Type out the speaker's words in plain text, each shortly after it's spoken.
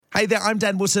Hey there, I'm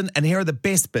Dan Wootton, and here are the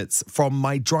best bits from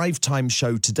my drive time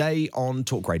show today on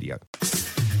Talk Radio.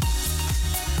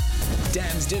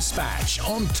 Dan's Dispatch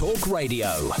on Talk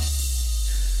Radio.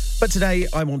 But today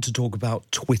I want to talk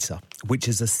about Twitter, which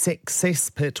is a success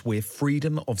pit where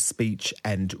freedom of speech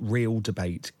and real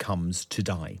debate comes to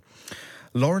die.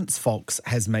 Laurence Fox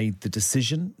has made the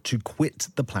decision to quit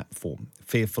the platform,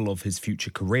 fearful of his future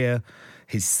career,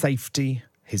 his safety,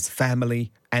 his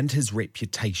family, and his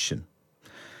reputation.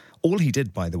 All he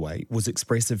did, by the way, was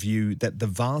express a view that the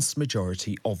vast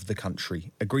majority of the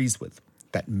country agrees with,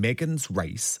 that Meghan's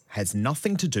race has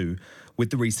nothing to do with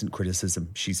the recent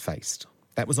criticism she's faced.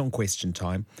 That was on Question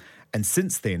Time, and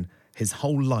since then, his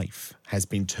whole life has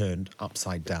been turned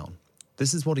upside down.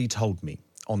 This is what he told me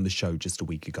on the show just a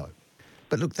week ago.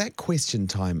 But look, that Question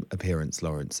Time appearance,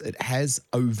 Laurence, it has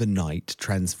overnight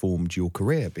transformed your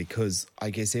career because I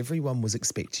guess everyone was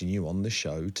expecting you on the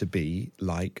show to be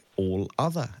like all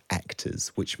other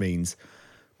actors, which means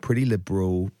pretty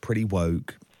liberal, pretty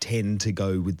woke, tend to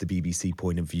go with the BBC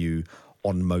point of view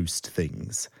on most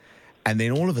things. And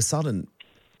then all of a sudden,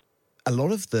 a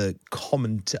lot of the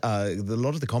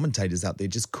commentators out there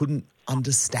just couldn't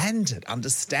understand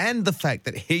the fact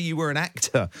that here you were an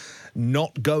actor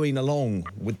not going along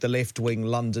with the left-wing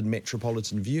London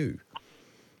metropolitan view.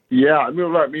 Yeah, I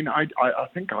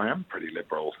think I am pretty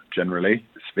liberal, generally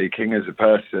speaking, as a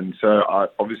person. So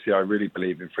obviously I really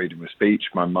believe in freedom of speech.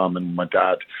 My mum and my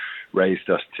dad raised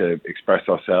us to express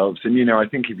ourselves. And, I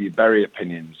think if you bury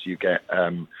opinions, you get,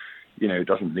 it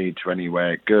doesn't lead to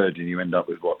anywhere good, and you end up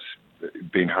with what's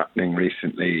been happening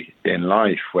recently in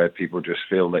life, where people just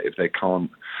feel that if they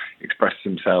can't express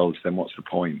themselves, then what's the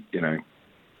point,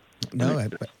 No,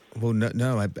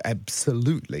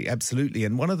 absolutely.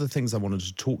 And one of the things I wanted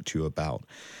to talk to you about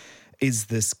is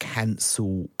this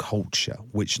cancel culture,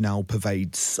 which now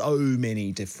pervades so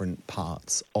many different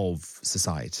parts of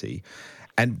society.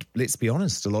 And let's be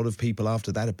honest, a lot of people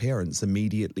after that appearance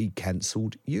immediately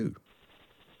cancelled you.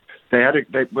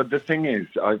 But the thing is,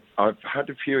 I've had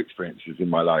a few experiences in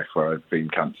my life where I've been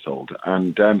cancelled,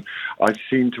 and I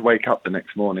seem to wake up the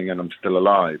next morning and I'm still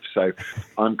alive. So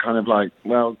I'm kind of like,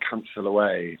 well, cancel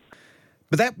away.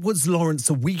 But that was Laurence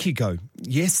a week ago.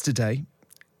 Yesterday,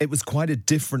 it was quite a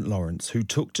different Laurence who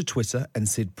took to Twitter and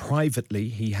said privately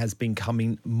he has been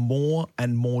becoming more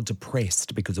and more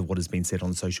depressed because of what has been said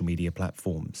on social media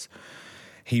platforms.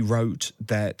 He wrote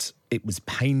that it was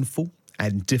painful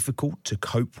and difficult to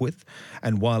cope with,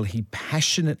 and while he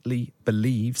passionately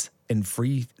believes in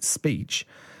free speech,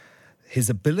 his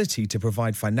ability to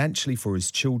provide financially for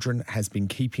his children has been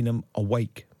keeping him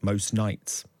awake most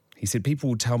nights. He said, people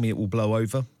will tell me it will blow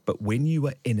over, but when you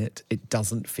are in it, it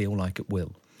doesn't feel like it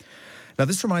will. Now,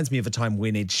 this reminds me of a time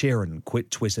when Ed Sheeran quit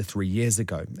Twitter 3 years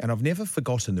ago, and I've never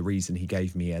forgotten the reason he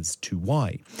gave me as to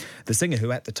why. The singer,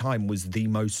 who at the time was the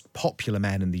most popular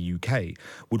man in the UK,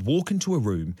 would walk into a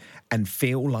room and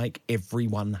feel like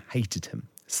everyone hated him,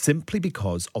 simply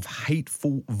because of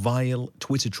hateful, vile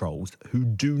Twitter trolls who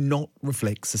do not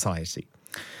reflect society.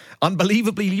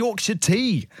 Unbelievably, Yorkshire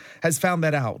Tea has found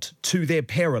that out to their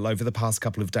peril over the past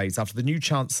couple of days after the new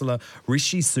Chancellor,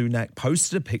 Rishi Sunak,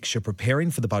 posted a picture preparing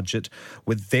for the budget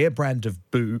with their brand of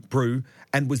brew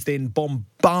and was then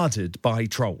bombarded by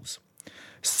trolls.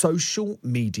 Social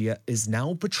media is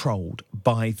now patrolled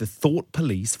by the thought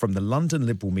police from the London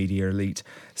liberal media elite.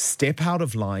 Step out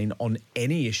of line on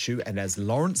any issue, and as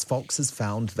Laurence Fox has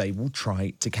found, they will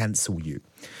try to cancel you.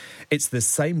 It's the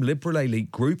same liberal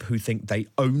elite group who think they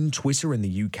own Twitter in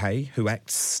the UK, who act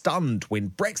stunned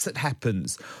when Brexit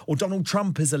happens, or Donald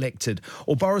Trump is elected,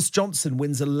 or Boris Johnson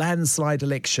wins a landslide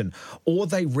election, or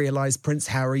they realise Prince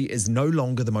Harry is no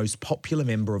longer the most popular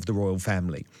member of the royal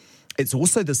family. It's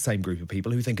also the same group of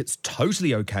people who think it's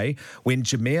totally okay when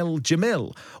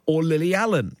Jamil or Lily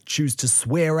Allen choose to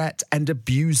swear at and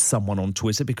abuse someone on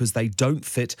Twitter because they don't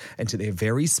fit into their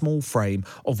very small frame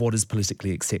of what is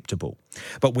politically acceptable.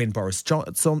 But when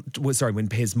when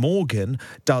Piers Morgan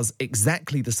does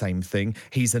exactly the same thing,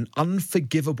 he's an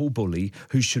unforgivable bully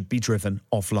who should be driven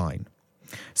offline.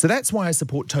 So that's why I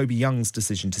support Toby Young's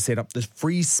decision to set up the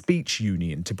Free Speech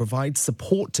Union to provide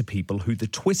support to people who the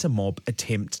Twitter mob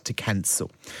attempt to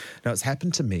cancel. Now, it's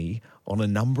happened to me on a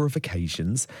number of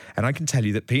occasions, and I can tell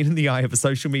you that being in the eye of a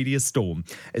social media storm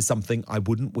is something I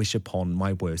wouldn't wish upon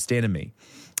my worst enemy.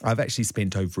 I've actually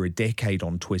spent over a decade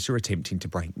on Twitter attempting to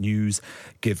break news,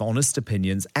 give honest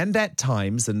opinions, and at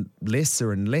times, and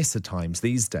lesser times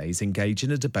these days, engage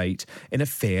in a debate in a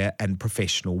fair and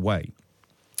professional way.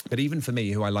 But even for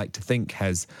me, who I like to think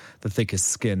has the thickest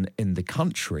skin in the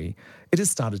country, it has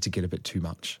started to get a bit too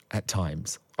much at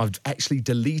times. I've actually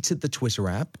deleted the Twitter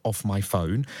app off my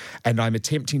phone, and I'm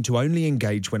attempting to only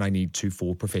engage when I need to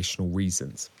for professional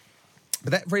reasons.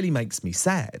 But that really makes me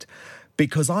sad,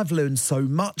 because I've learned so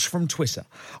much from Twitter.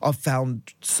 I've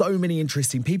found so many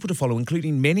interesting people to follow,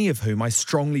 including many of whom I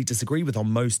strongly disagree with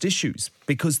on most issues,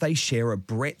 because they share a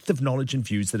breadth of knowledge and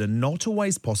views that are not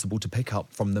always possible to pick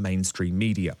up from the mainstream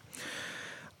media.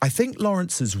 I think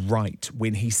Laurence is right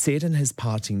when he said in his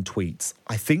parting tweets,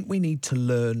 I think we need to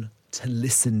learn to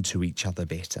listen to each other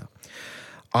better.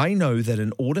 I know that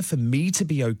in order for me to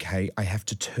be okay, I have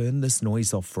to turn this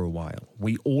noise off for a while.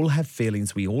 We all have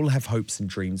feelings, we all have hopes and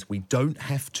dreams. We don't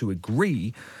have to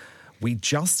agree. We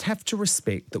just have to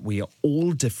respect that we are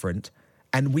all different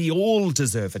and we all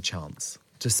deserve a chance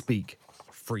to speak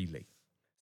freely.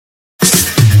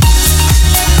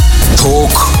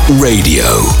 Talk Radio.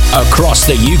 Across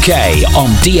the UK on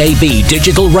DAB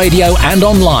digital radio and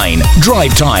online.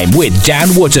 Drive Time with Dan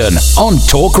Wootton on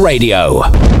Talk Radio.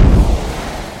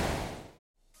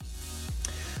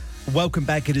 Welcome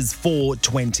back. It is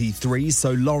 4:23.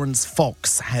 So Laurence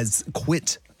Fox has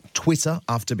quit Twitter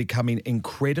after becoming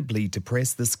incredibly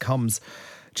depressed. This comes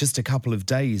just a couple of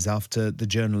days after the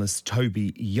journalist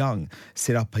Toby Young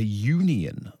set up a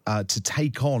union to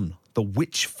take on the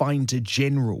witchfinder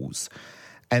generals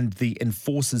and the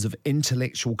enforcers of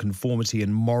intellectual conformity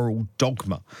and moral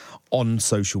dogma on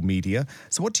social media.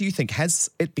 So what do you think? Has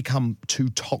it become too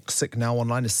toxic now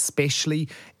online, especially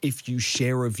if you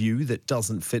share a view that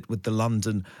doesn't fit with the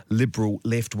London liberal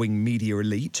left-wing media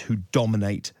elite who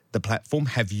dominate the platform?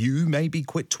 Have you maybe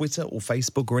quit Twitter or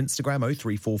Facebook or Instagram?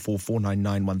 0344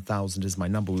 499 1000 is my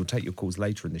number. We'll take your calls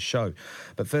later in the show.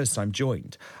 But first, I'm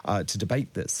joined to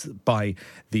debate this by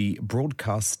the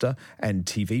broadcaster and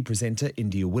TV presenter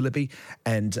India Willoughby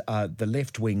and the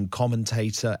left-wing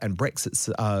commentator and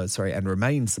and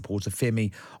Remain supporter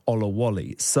Femi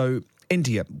Olawale. So,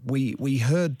 India, we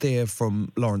heard there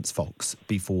from Laurence Fox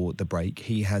before the break.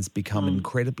 He has become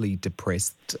incredibly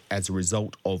depressed as a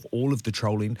result of all of the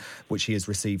trolling which he has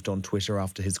received on Twitter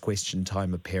after his Question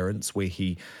Time appearance, where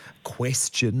he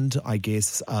questioned, I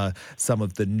guess, some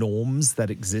of the norms that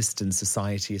exist in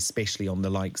society, especially on the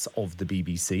likes of the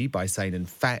BBC, by saying, in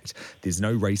fact, there's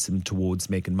no racism towards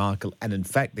Meghan Markle, and in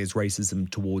fact, there's racism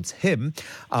towards him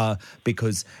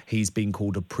because he's been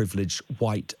called a privileged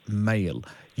white male.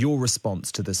 Your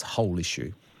response to this whole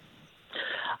issue?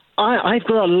 I've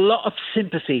got a lot of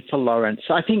sympathy for Laurence.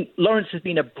 I think Laurence has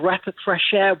been a breath of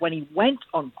fresh air when he went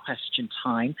on Question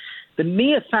Time. The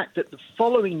mere fact that the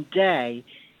following day,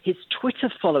 his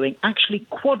Twitter following actually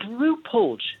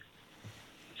quadrupled.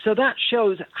 So that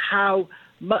shows how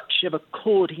much of a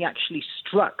chord he actually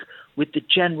struck with the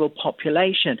general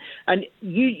population. And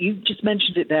you just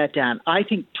mentioned it there, Dan. I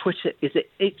think Twitter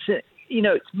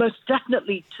it's most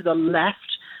definitely to the left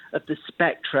of the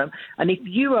spectrum, and if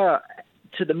you are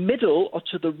to the middle or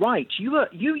to the right, you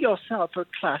yourself are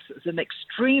classed as an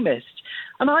extremist.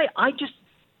 And I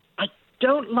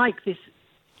don't like this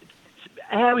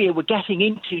area we're getting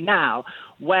into now,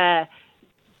 where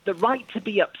the right to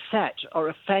be upset or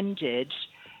offended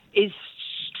is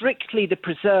strictly the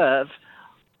preserve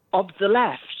of the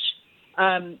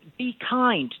left. Be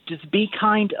kind. Does be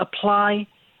kind apply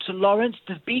to Laurence?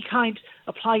 Does be kind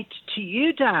apply to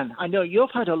you, Dan? I know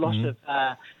you've had a lot of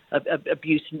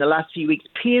abuse in the last few weeks.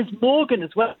 Piers Morgan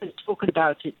as well is talking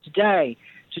about it today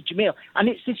to Jamil. And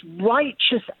it's this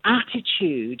righteous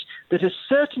attitude that a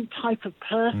certain type of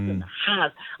person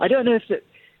has. I don't know if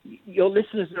your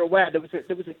listeners are aware, there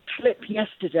was a clip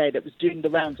yesterday that was doing the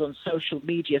rounds on social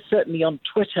media, certainly on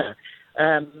Twitter,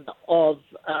 of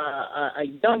a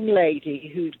young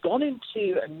lady who'd gone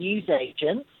into a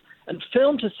newsagent and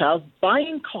filmed herself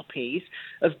buying copies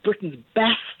of Britain's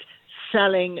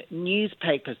best-selling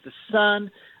newspapers, The Sun,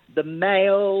 The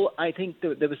Mail, I think there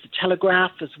was The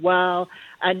Telegraph as well.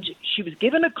 And she was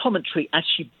given a commentary as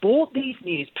she bought these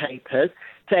newspapers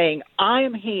saying, I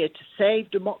am here to save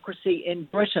democracy in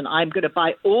Britain. I'm going to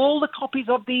buy all the copies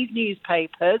of these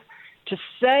newspapers to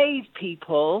save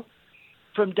people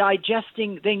from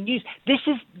digesting the news. This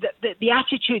is the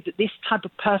attitude that this type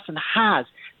of person has.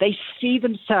 They see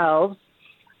themselves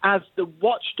as the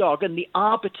watchdog and the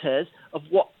arbiters of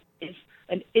what is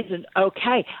and isn't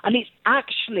okay. And it's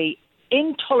actually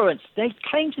intolerance. They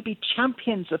claim to be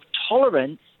champions of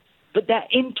tolerance, but they're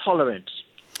intolerant.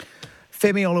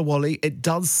 Femi Olawale, it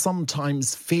does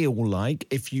sometimes feel like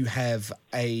if you have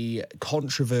a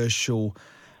controversial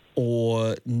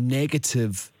or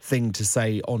negative thing to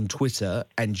say on Twitter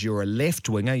and you're a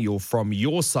left-winger, you're from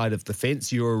your side of the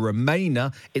fence, you're a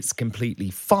Remainer, it's completely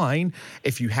fine.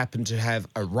 If you happen to have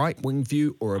a right-wing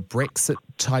view or a Brexit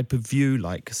type of view,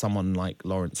 like someone like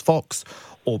Laurence Fox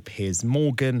or Piers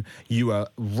Morgan, you are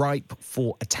ripe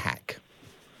for attack.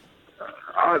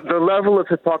 The level of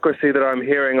hypocrisy that I'm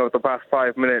hearing over the past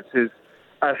 5 minutes is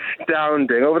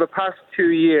astounding. Over the past 2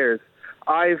 years,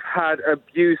 I've had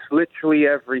abuse literally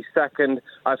every second.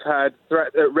 I've had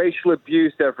racial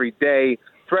abuse every day,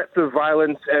 threats of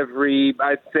violence every,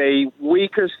 I'd say,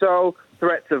 week or so,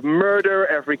 threats of murder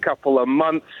every couple of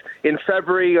months. In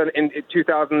February in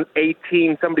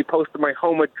 2018, somebody posted my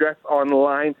home address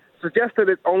online. Suggest that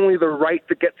it's only the right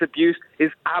that gets abused is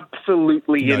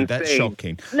absolutely insane. That's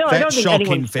shocking. No, that's I don't think shocking,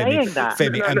 anyone's Femi. saying that.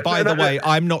 Femi. And by the way,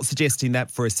 I'm not suggesting that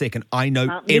for a second. I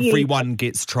know everyone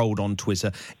gets trolled on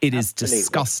Twitter. It is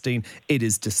disgusting. It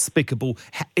is despicable.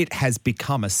 It has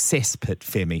become a cesspit,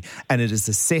 Femi, and it is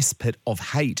a cesspit of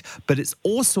hate. But it's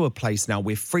also a place now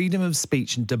where freedom of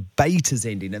speech and debate is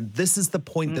ending. And this is the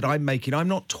point that I'm making. I'm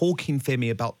not talking,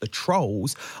 Femi, about the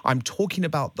trolls. I'm talking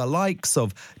about the likes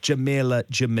of Jamila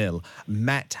Jamil,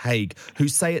 Matt Haig, who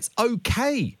say it's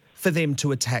okay for them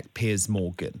to attack Piers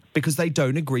Morgan because they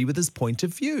don't agree with his point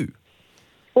of view.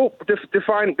 Well,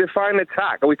 define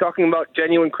attack. Are we talking about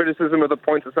genuine criticism of the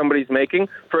points that somebody's making?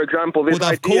 For example, this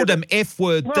I've called him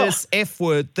F-word this,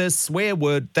 F-word this, swear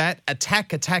word that,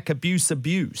 attack, abuse.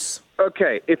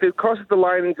 Okay, if it crosses the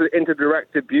line into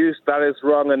direct abuse, that is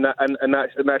wrong, and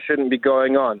that shouldn't be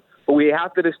going on. But we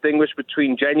have to distinguish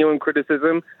between genuine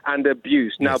criticism and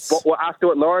abuse. Now, after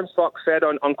what Laurence Fox said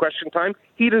on Question Time,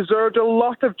 he deserved a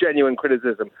lot of genuine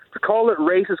criticism. To call it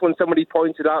racist when somebody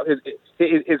pointed out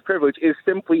his privilege is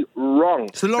simply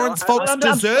wrong. So Laurence Fox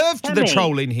deserved the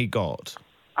trolling he got.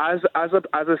 As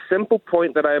a simple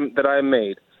point that I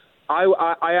made,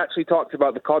 I actually talked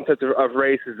about the concept of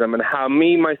racism and how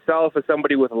me, myself, as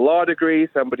somebody with a law degree,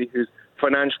 somebody who's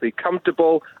financially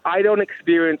comfortable, I don't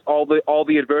experience all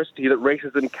the adversity that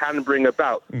racism can bring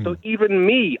about. So even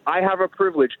me, I have a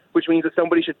privilege, which means that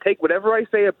somebody should take whatever I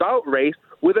say about race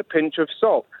with a pinch of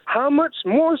salt. How much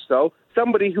more so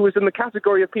somebody who is in the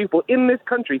category of people in this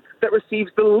country that receives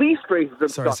the least racism?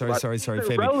 Sorry,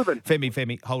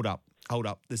 Femi, hold up.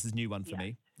 This is a new one for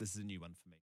me.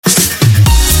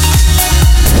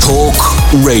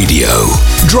 Talk Radio.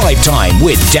 Drive Time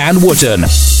with Dan Wootton.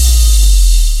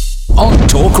 On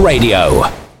Talk Radio.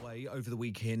 Over the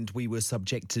weekend, we were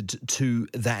subjected to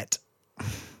that,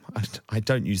 I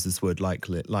don't use this word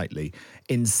lightly,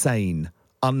 insane,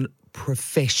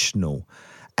 unprofessional,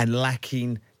 and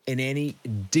lacking in any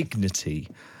dignity,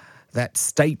 that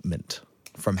statement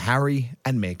from Harry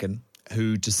and Meghan,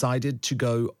 who decided to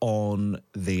go on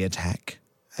the attack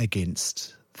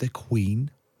against the Queen.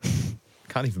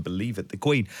 Can't even believe it, the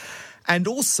Queen. And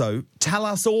also tell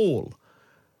us all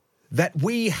that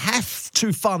we have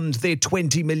to fund their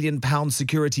 £20 million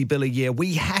security bill a year.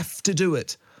 We have to do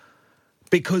it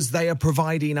because they are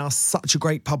providing us such a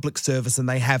great public service and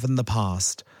they have in the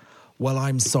past. Well,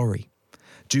 I'm sorry.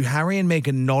 Do Harry and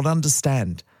Meghan not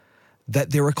understand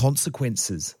that there are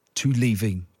consequences to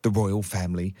leaving the royal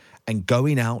family and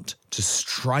going out to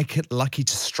strike it lucky,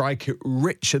 to strike it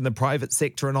rich in the private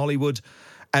sector in Hollywood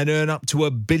and earn up to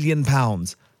 £1 billion?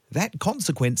 That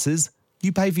consequences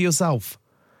you pay for yourself.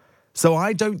 So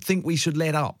I don't think we should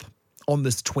let up on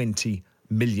this £20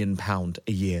 million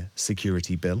a year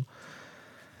security bill.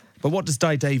 But what does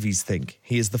Di Davies think?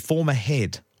 He is the former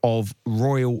head of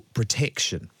Royal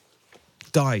Protection.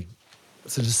 Di,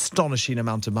 it's an astonishing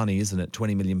amount of money, isn't it?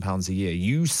 £20 million a year.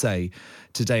 You say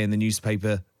today in the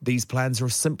newspaper these plans are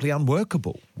simply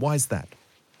unworkable. Why is that?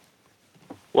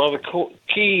 Well, the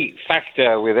key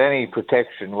factor with any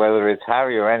protection, whether it's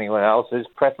Harry or anyone else, is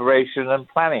preparation and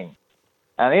planning.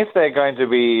 And if they're going to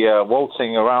be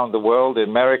waltzing around the world, in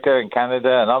America and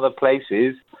Canada and other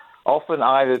places, often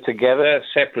either together,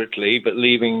 separately, but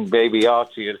leaving baby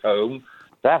Archie at home,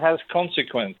 that has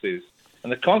consequences.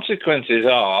 And the consequences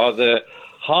are the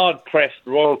hard-pressed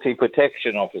royalty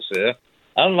protection officer,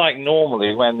 unlike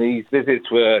normally when these visits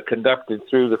were conducted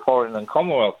through the Foreign and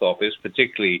Commonwealth Office,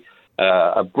 particularly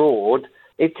abroad,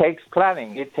 it takes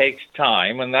planning, it takes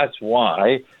time, and that's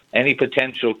why any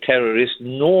potential terrorist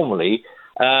normally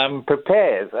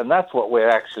prepares, and that's what we're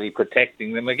actually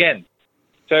protecting them against.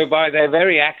 So by their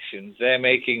very actions, they're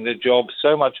making the job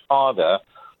so much harder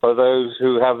for those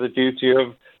who have the duty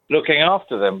of looking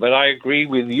after them. But I agree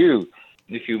with you.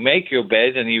 If you make your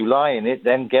bed and you lie in it,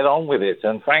 then get on with it.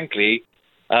 And frankly,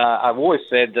 I've always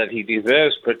said that he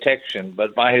deserves protection,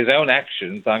 but by his own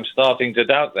actions, I'm starting to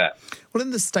doubt that. Well,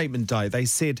 in the statement, Di, they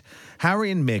said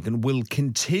Harry and Meghan will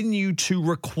continue to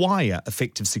require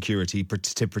effective security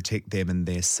to protect them and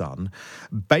their son,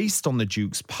 based on the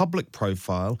Duke's public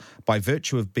profile by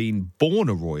virtue of being born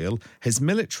a royal, his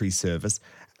military service,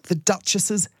 the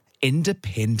Duchess's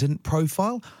independent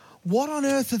profile. What on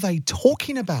earth are they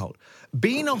talking about?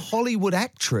 Being a Hollywood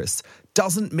actress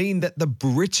doesn't mean that the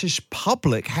British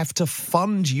public have to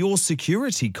fund your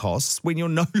security costs when you're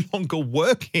no longer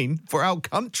working for our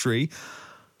country.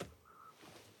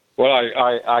 Well,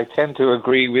 I tend to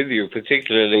agree with you,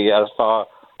 particularly as far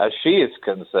as she is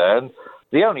concerned.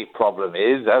 The only problem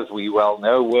is, as we well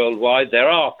know worldwide, there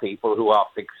are people who are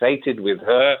fixated with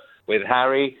her, with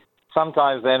Harry.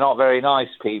 Sometimes they're not very nice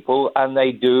people, and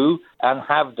they do and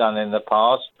have done in the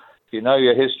past. If you know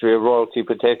your history of royalty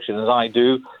protection, as I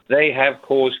do, they have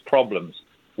caused problems.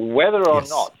 Whether or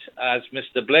not, as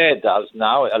Mr. Blair does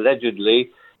now,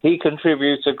 allegedly, he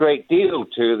contributes a great deal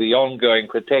to the ongoing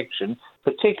protection,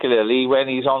 particularly when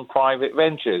he's on private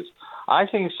ventures. I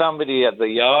think somebody at the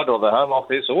Yard or the Home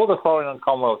Office or the Foreign and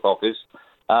Commonwealth Office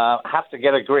have to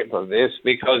get a grip of this,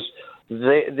 because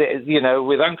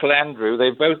with Uncle Andrew,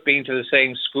 they've both been to the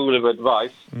same school of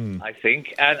advice, I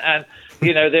think. And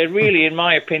they're really, in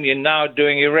my opinion, now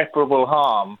doing irreparable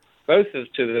harm, both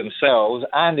to themselves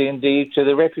and indeed to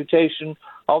the reputation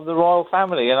of the royal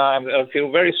family. And I feel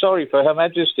very sorry for Her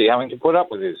Majesty having to put up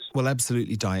with this. Well,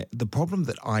 absolutely, Di. The problem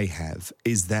that I have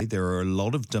is that there are a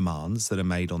lot of demands that are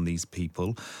made on these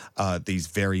people, these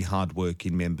very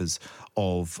hard-working members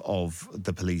of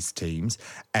the police teams,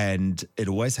 and it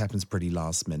always happens pretty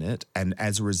last minute, and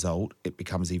as a result, it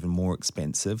becomes even more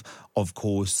expensive. Of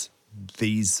course,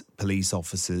 these police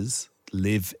officers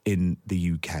live in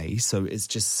the UK, so it's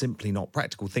just simply not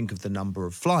practical. Think of the number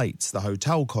of flights, the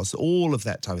hotel costs, all of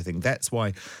that type of thing. That's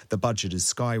why the budget is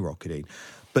skyrocketing.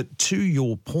 But to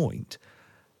your point,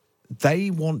 they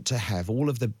want to have all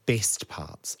of the best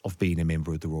parts of being a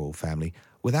member of the royal family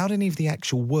without any of the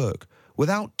actual work,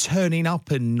 without turning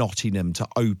up in Nottingham to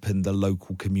open the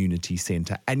local community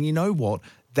centre. And you know what?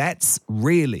 That's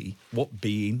really what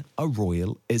being a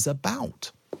royal is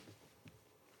about.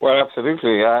 Well,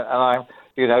 absolutely, and I'm,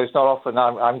 it's not often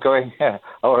I'm going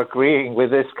or agreeing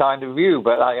with this kind of view,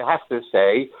 but I have to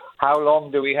say, how long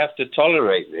do we have to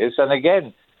tolerate this? And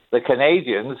again, the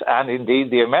Canadians and indeed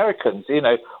the Americans,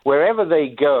 wherever they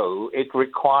go, it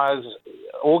requires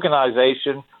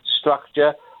organisation,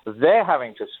 structure. They're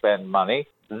having to spend money.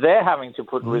 They're having to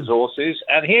put resources.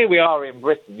 And here we are in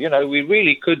Britain. We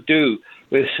really could do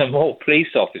with some more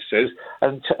police officers.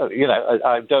 And,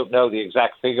 I don't know the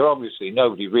exact figure. Obviously,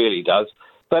 nobody really does.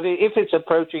 But if it's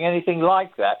approaching anything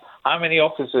like that, how many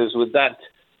officers would that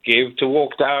give to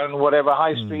walk down whatever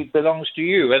high street belongs to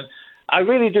you? And I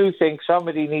really do think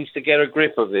somebody needs to get a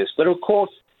grip of this. But, of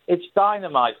course, it's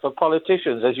dynamite for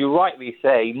politicians. As you rightly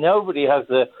say, nobody has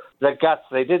the guts.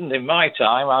 They didn't in my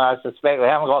time, and I suspect they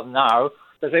haven't got now,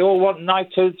 because they all want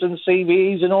knighthoods and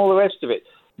CVs and all the rest of it.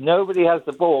 Nobody has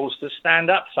the balls to stand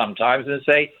up sometimes and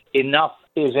say, enough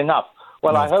is enough.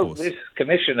 Well, I hope this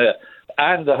Commissioner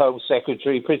and the Home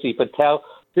Secretary, Priti Patel,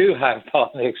 do have,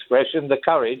 pardon the expression, the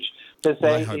courage to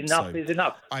say enough is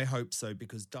enough. I hope so,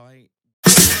 because Di...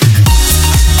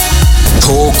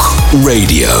 Talk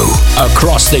Radio.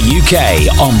 Across the UK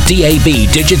on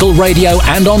DAB digital radio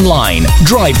and online.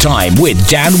 Drive Time with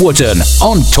Dan Wootton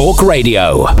on Talk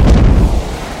Radio.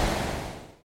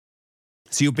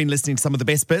 So you've been listening to some of the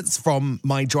best bits from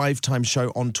my Drive Time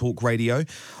show on Talk Radio.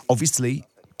 Obviously,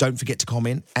 don't forget to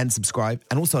comment and subscribe.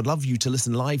 And also, I'd love you to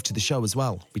listen live to the show as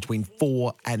well, between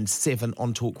 4 and 7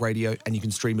 on Talk Radio, and you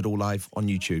can stream it all live on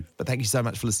YouTube. But thank you so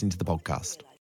much for listening to the podcast.